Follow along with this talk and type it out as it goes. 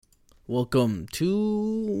Welcome to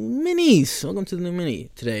Minis. Welcome to the new Mini.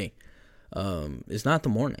 Today, it's not the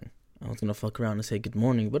morning. I was gonna fuck around and say good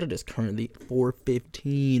morning, but it is currently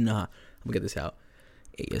 4:15. I'm gonna get this out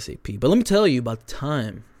ASAP. But let me tell you about the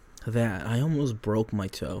time that I almost broke my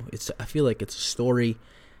toe. I feel like it's a story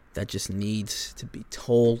that just needs to be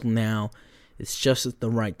told now. It's just at the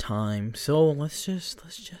right time. So let's just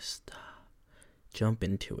jump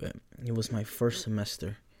into it. It was my first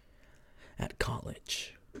semester at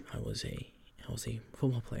college. I was a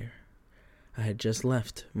football player. I had just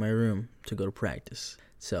left my room to go to practice.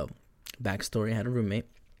 So, backstory: I had a roommate,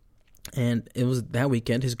 and it was that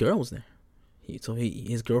weekend. His girl was there.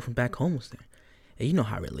 His girlfriend back home was there. And you know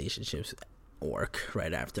how relationships work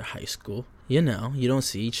right after high school. You know, you don't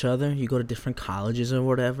see each other. You go to different colleges or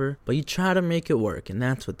whatever, but you try to make it work, and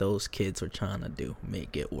that's what those kids were trying to do: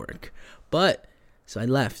 make it work. But so I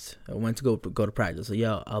left. I went to go to practice.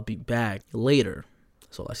 So, I'll be back later.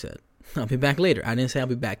 That's all I said. I'll be back later. I didn't say I'll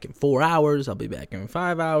be back in 4 hours. I'll be back in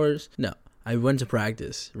 5 hours. No, I went to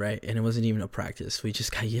practice, right? And it wasn't even a practice. We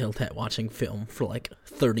just got yelled at watching film for like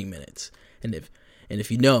 30 minutes. And if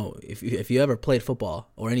you ever played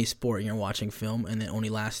football or any sport and you're watching film and it only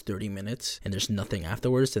lasts 30 minutes and there's nothing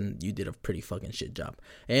afterwards, then you did a pretty fucking shit job.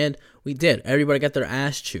 And we did. Everybody got their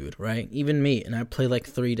ass chewed, right? Even me. And I played like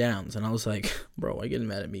 3 downs. And I was like, bro, why are you getting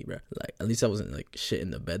mad at me, bro? Like, at least I wasn't like shit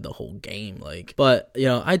in the bed the whole game. Like, but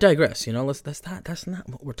I digress. That's not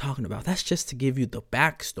what we're talking about. That's just to give you the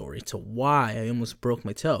backstory to why I almost broke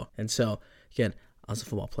my toe. And so, again, I was a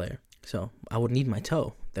football player. So I would need my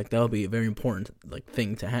toe. That would be a very important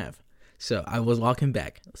thing to have. So I was walking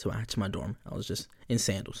back to my dorm. I was just in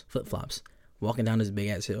sandals, flip-flops, walking down this big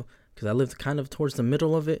ass hill because I lived kind of towards the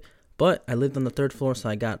middle of it, but I lived on the 3rd floor, so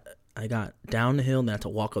I got down the hill and I had to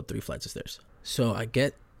walk up 3 flights of stairs. So I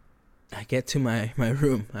get to my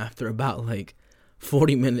room after about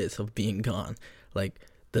 40 minutes of being gone.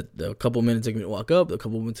 The couple minutes it took me to walk up,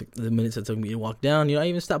 the minutes it took me to walk down. I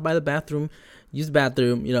even stopped by the bathroom, used the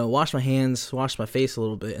bathroom, wash my hands, wash my face a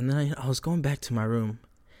little bit. And then I was going back to my room,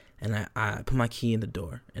 and I put my key in the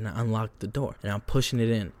door, and I unlocked the door, and I'm pushing it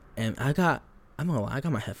in. And I'm gonna lie, I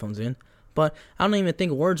got my headphones in, but I don't even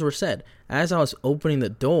think words were said. As I was opening the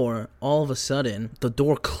door, all of a sudden, the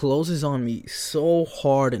door closes on me so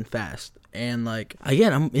hard and fast. And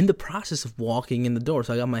again, I'm in the process of walking in the door.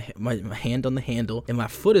 So I got my hand on the handle and my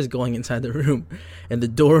foot is going inside the room. And the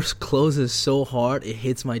door closes so hard, it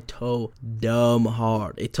hits my toe dumb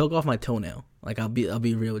hard. It took off my toenail. I'll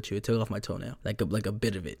be real with you. It took off my toenail. Like a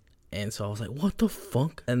bit of it. And so I was like, what the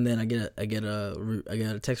fuck? And then I get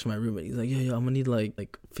a text from my roommate. He's like, yo, I'm gonna need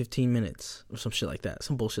like 15 minutes or some shit like that.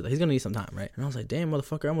 Some bullshit. He's gonna need some time, right? And I was like, damn,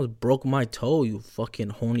 motherfucker, I almost broke my toe, you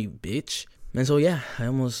fucking horny bitch. And so I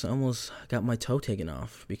almost got my toe taken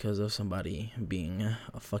off because of somebody being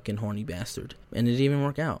a fucking horny bastard. And it didn't even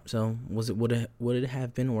work out. So would it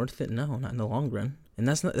have been worth it? No, not in the long run. And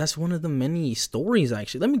that's one of the many stories,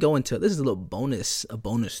 actually. Let me go into it. This is a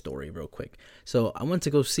bonus story real quick. So I went to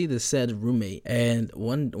go see this said roommate, and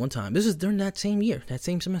one time, this is during that same year, that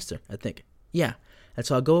same semester, I think. Yeah. And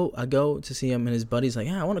so I go to see him, and his buddy's like,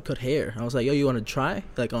 yeah, I want to cut hair. I was like, yo, you want to try?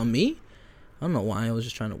 On me? I don't know why. I was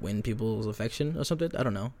just trying to win people's affection or something. I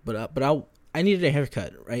don't know. But I needed a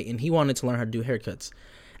haircut, right? And he wanted to learn how to do haircuts.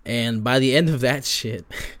 And by the end of that shit,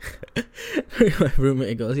 my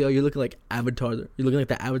roommate goes, yo, you're looking like Avatar. You're looking like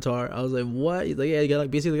the Avatar. I was like, what? He's like, yeah, you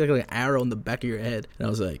got basically like an arrow in the back of your head. And I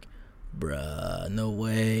was like, bruh, no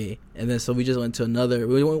way. And then so we just went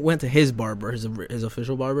to his barber, his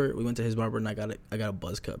official barber. We went to his barber, and I got a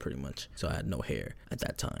buzz cut pretty much. So I had no hair at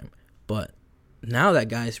that time. But now that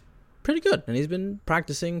guy's pretty good, and he's been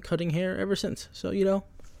practicing cutting hair ever since. So I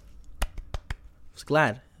was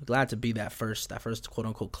glad to be that first quote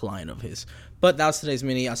unquote client of his. But that was today's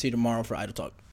mini. I'll see you tomorrow for Idle Talk.